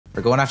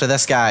We're going after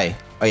this guy.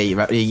 Oh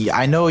yeah,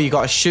 I know you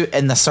gotta shoot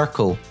in the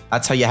circle.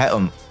 That's how you hit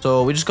him.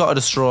 So we just gotta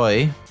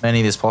destroy many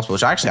of these possible,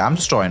 which actually I'm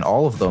destroying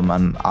all of them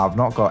and I've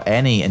not got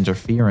any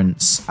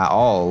interference at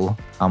all.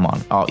 Come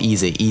on. Oh,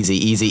 easy, easy,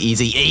 easy,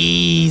 easy,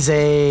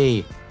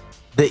 easy.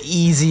 The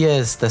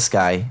easiest, this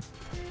guy.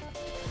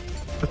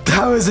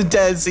 That was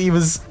intense. He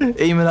was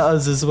aiming at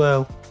us as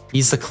well.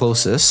 He's the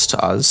closest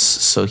to us,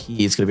 so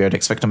he's gonna be our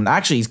next victim. And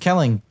actually, he's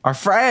killing our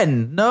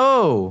friend.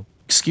 No.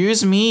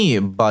 Excuse me,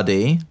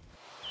 buddy.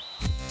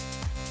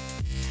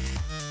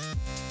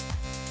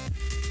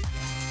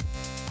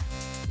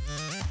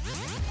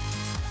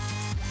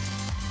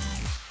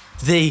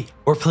 They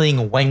were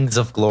playing Wings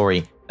of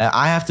Glory. Now,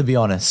 I have to be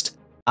honest.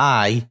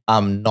 I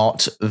am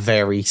not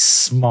very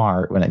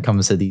smart when it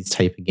comes to these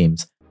type of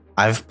games.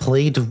 I've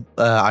played,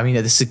 I mean,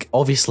 this is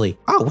obviously,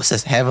 what's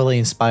this? Heavily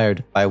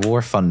inspired by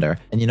War Thunder.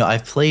 And you know,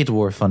 I've played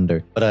War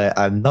Thunder, but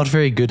I'm not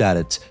very good at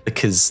it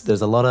because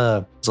there's a lot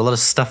of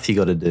stuff you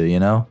got to do,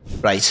 you know?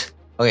 Right.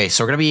 Okay,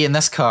 so we're going to be in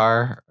this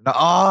car. No,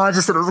 I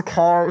just said it was a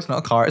car. It's not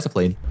a car, it's a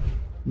plane.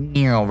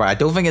 Right, I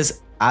don't think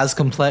it's as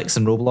complex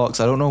in Roblox.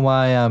 I don't know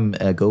why I'm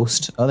a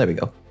ghost. Oh, there we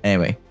go.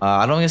 Anyway,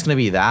 I don't think it's going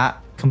to be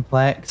that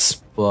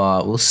complex,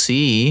 but we'll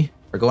see.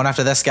 We're going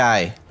after this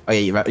guy. Oh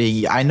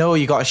yeah, I know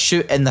you got to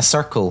shoot in the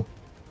circle.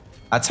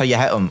 That's how you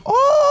hit him.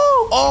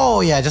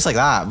 Oh yeah, just like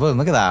that. Boom,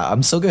 look at that.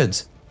 I'm so good.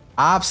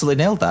 I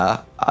absolutely nailed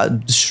that.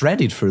 I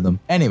shredded through them.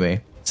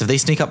 Anyway, so if they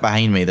sneak up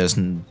behind me, there's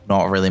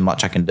not really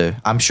much I can do.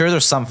 I'm sure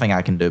there's something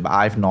I can do, but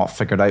I've not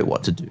figured out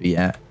what to do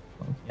yet.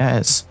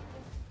 Yes.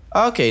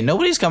 Okay,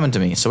 nobody's coming to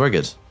me, so we're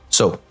good.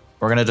 So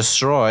we're going to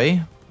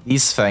destroy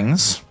these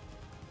things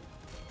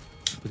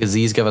because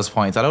these give us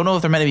points. I don't know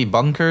if they're meant to be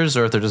bunkers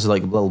or if they're just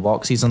like little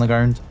boxes on the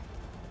ground.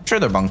 I'm sure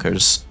they're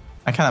bunkers.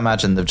 I can't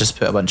imagine they've just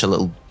put a bunch of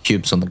little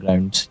cubes on the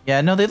ground.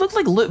 Yeah, no, they look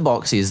like loot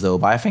boxes though,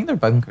 but I think they're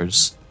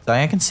bunkers. So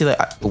I can see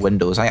like the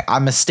windows.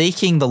 I'm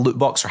mistaking the loot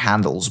box for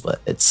handles,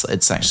 but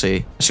it's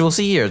actually we'll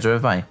see here.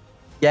 Drive by.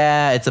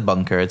 Yeah, it's a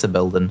bunker. It's a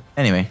building.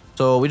 Anyway,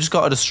 so we just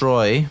got to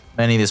destroy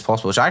many of these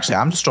possible, which actually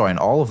I'm destroying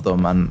all of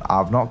them and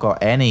I've not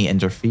got any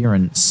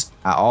interference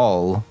at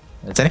all.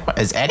 Is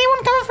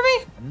anyone coming for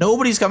me?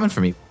 Nobody's coming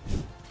for me.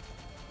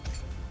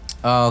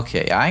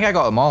 Okay, I think I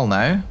got them all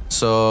now.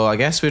 So I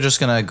guess we're just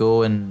gonna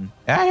go and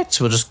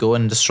we'll just go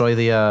and destroy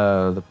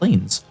the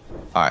planes.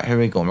 All right, here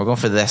we go. We're going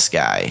for this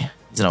guy.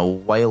 He's in a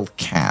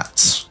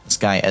wildcat. This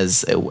guy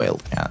is a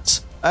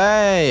wildcat.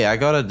 Hey,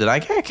 did I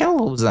get a kill?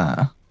 What was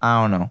that?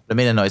 I don't know. It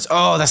made a noise.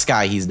 Oh, this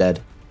guy, he's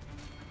dead.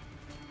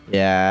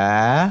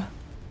 Yeah.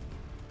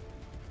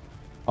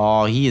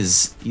 Oh,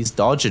 he's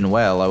dodging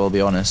well, I will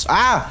be honest.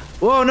 Ah!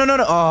 Whoa, no.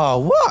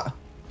 Oh, what?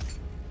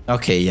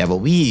 Okay, yeah, but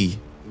we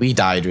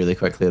died really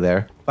quickly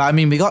there. But I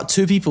mean, we got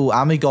 2 people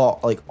and we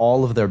got like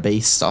all of their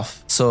base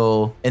stuff.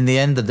 So in the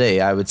end of the day,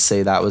 I would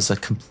say that was a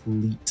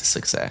complete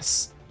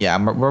success. Yeah,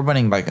 we're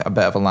winning like a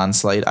bit of a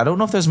landslide. I don't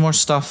know if there's more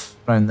stuff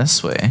around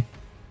this way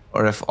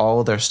or if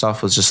all their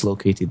stuff was just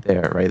located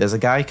there, right? There's a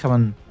guy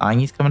coming. I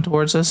think he's coming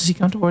towards us. Is he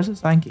coming towards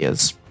us? I think he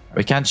is.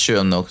 We can't shoot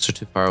him though because they're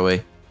too far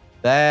away.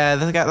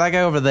 That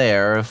guy over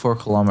there, 4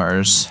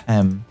 kilometers.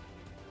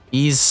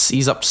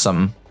 He's up to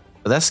something.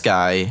 But this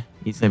guy,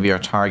 he's gonna be our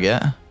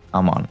target.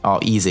 Come on. Oh,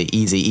 easy,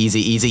 easy, easy,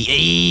 easy,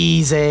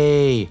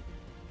 easy.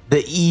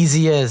 The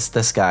easiest.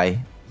 This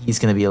guy, he's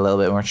gonna be a little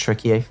bit more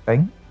tricky, I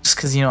think. Just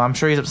because, you know, I'm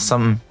sure he's up to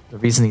something. The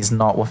reason he's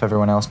not with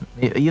everyone else.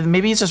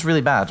 Maybe he's just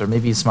really bad, or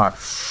maybe he's smart.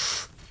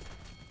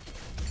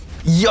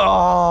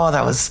 Yo,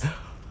 that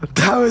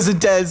was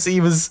intense. He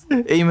was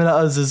aiming at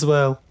us as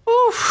well.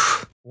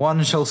 Oof.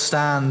 One shall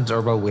stand,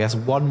 or well, yes,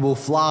 one will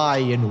fly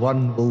and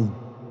one will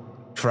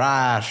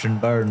crash and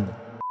burn.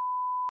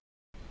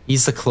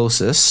 He's the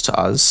closest to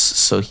us,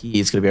 so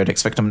he's gonna be our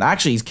next victim. And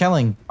actually, he's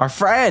killing our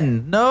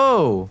friend.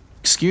 No,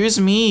 excuse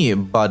me,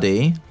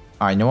 buddy.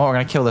 All right, you know what? We're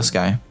gonna kill this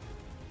guy.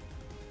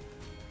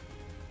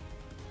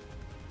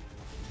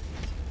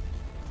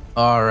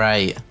 All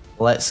right,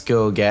 let's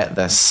go get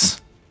this.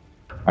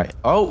 All right.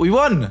 Oh, we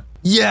won.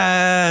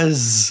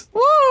 Yes.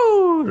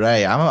 Woo.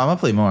 Right. I'm gonna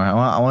play more.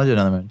 I want to do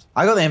another round.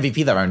 I got the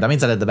MVP that round. That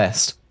means I did the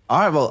best. All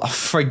right. Well,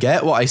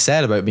 forget what I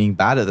said about being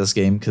bad at this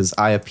game because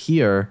I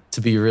appear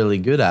to be really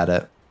good at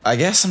it. I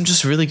guess I'm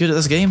just really good at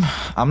this game.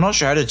 I'm not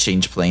sure how to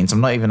change planes.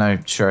 I'm not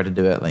even sure how to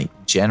do it like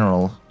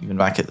general, even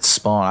back at the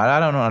spawn. I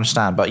don't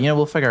understand, but you know,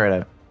 we'll figure it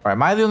out. All right.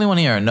 Am I the only one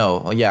here?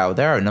 No. Oh, yeah,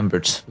 they're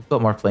outnumbered. We've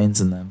got more planes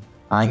than them.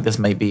 I think this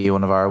might be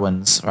one of our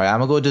wins. All right,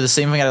 I'm gonna go do the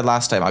same thing I did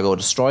last time. I go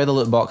destroy the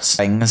loot box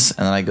things,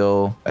 and then I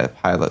go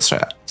pilots.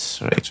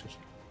 Right.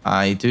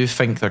 I do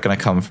think they're gonna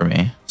come for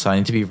me, so I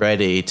need to be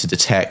ready to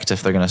detect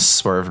if they're gonna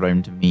swerve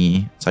around to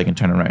me, so I can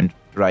turn around.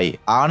 Right.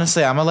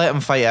 Honestly, I'm gonna let them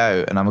fight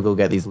out, and I'm gonna go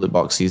get these loot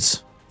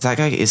boxes. Is that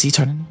guy? Is he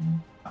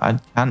turning? I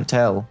can't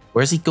tell.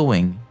 Where's he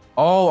going?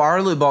 Oh,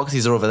 our loot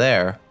boxes are over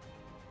there.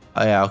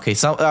 Oh yeah. Okay.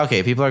 So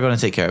okay, people are gonna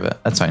take care of it.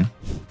 That's fine.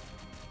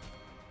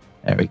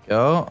 There we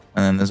go.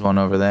 And then there's one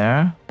over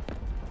there.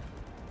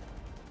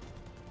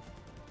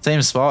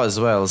 Same spot as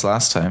well as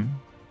last time.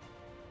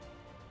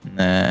 And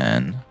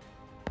then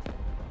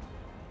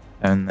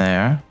down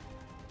there.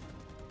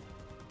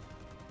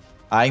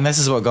 I think this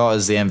is what got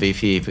us the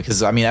MVP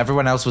because I mean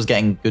everyone else was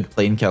getting good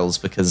plane kills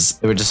because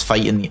they were just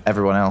fighting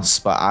everyone else.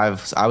 But I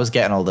was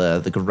getting all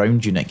the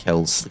ground unit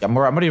kills. Like I'm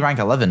already rank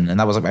 11, and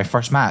that was like my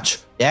first match.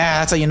 Yeah,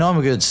 that's how you know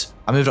I'm good.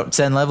 I moved up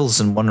 10 levels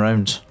in 1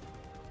 round.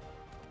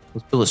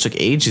 Those bullets took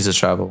ages to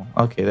travel.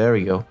 Okay, there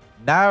we go.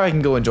 Now I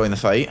can go and join the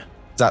fight.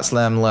 That's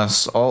them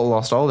lost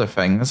all their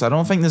things. I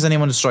don't think there's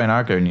anyone destroying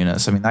our ground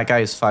units. I mean, that guy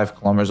is 5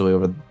 kilometers away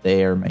over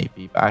there,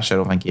 maybe. But actually, I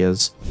don't think he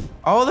is.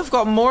 Oh, they've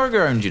got more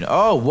ground units.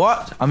 Oh,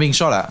 what? I'm being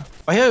shot at.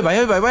 By who? By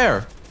who? By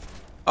where?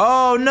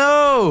 Oh,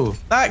 no.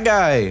 That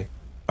guy.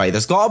 Right,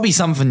 there's got to be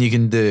something you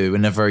can do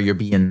whenever you're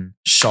being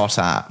shot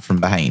at from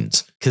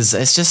behind. Because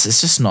it's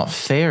just not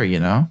fair, you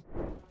know?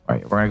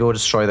 Right, we're going to go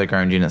destroy their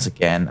ground units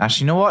again.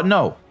 Actually, you know what?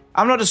 No.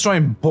 I'm not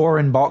destroying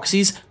boring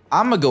boxes.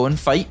 I'm going to go and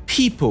fight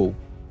people.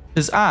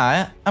 Because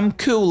I am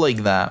cool like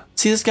that.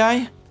 See this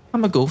guy?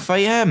 I'm going to go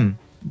fight him.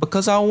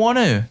 Because I want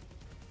to.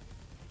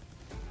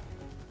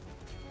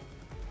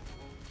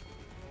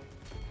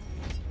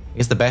 I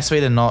guess the best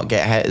way to not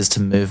get hit is to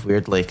move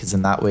weirdly. Because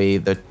in that way,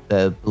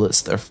 the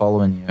bullets that are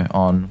following you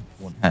on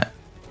won't hit.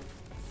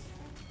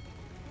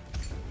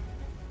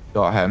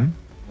 Got him.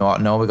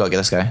 No, we got to get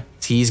this guy.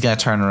 He's going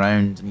to turn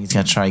around and he's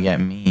going to try to get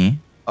me.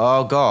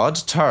 Oh, God.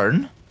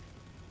 Turn.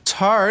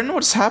 Turn?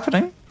 What's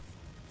happening?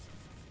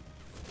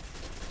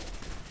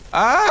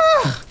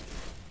 Ah!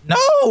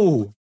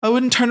 No! I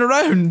wouldn't turn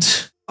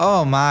around.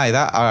 Oh my,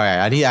 that alright.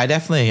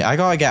 I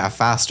gotta get a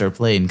faster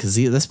plane because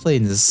this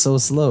plane is so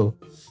slow.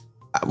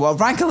 Well,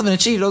 rank 11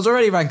 achieved. I was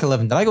already rank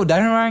 11. Did I go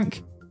down a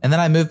rank and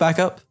then I move back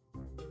up?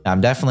 Yeah, I'm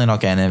definitely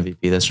not getting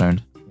MVP this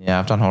round. Yeah,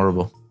 I've done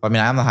horrible. I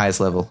mean, I am the highest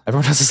level.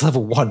 Everyone else is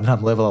level 1 and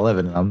I'm level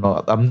 11 and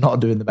I'm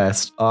not doing the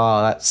best.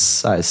 Oh, that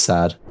is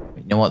sad.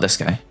 You know what, this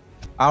guy?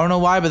 I don't know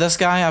why, but this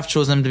guy, I've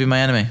chosen him to be my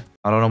enemy.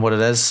 I don't know what it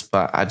is,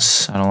 but I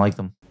don't like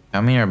them.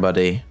 Come here,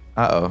 buddy.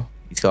 Uh-oh.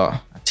 He's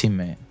got a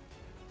teammate.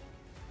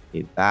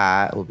 Okay,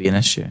 that will be an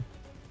issue.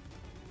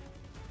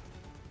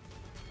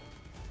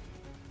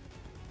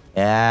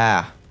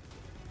 Yeah.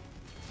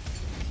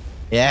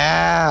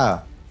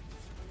 Yeah.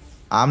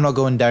 I'm not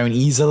going down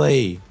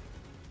easily.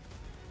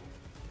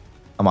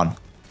 Come on.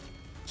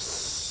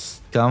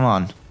 Come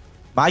on.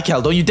 My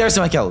kill. Don't you dare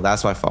steal my kill.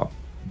 That's my fault.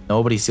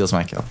 Nobody steals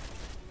my kill.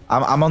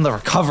 I'm on the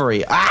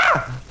recovery.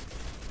 Ah!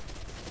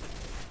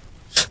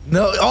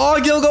 No, oh,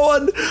 I still got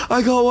one.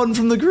 I got one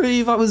from the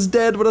grave. I was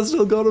dead, but I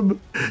still got him.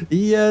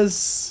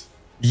 Yes.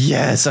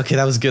 Yes. Okay,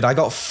 that was good. I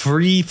got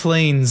 3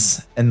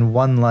 planes in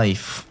 1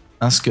 life.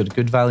 That's good.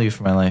 Good value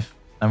for my life.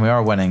 And we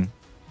are winning.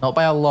 Not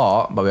by a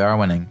lot, but we are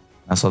winning.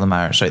 That's all that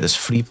matters. Right, there's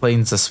 3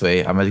 planes this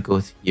way. I'm going to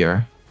go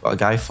here. Got a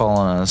guy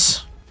following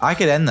us. I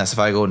could end this if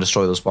I go and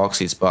destroy those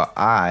boxes, but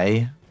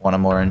I want a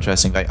more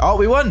interesting fight. Oh,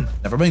 we won.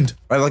 Never mind.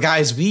 Right, well,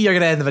 guys, we are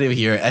going to end the video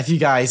here. If you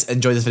guys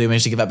enjoyed this video, make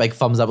sure to give it a big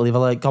thumbs up, leave a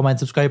like, comment,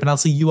 subscribe, and I'll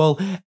see you all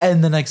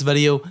in the next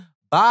video.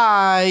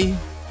 Bye.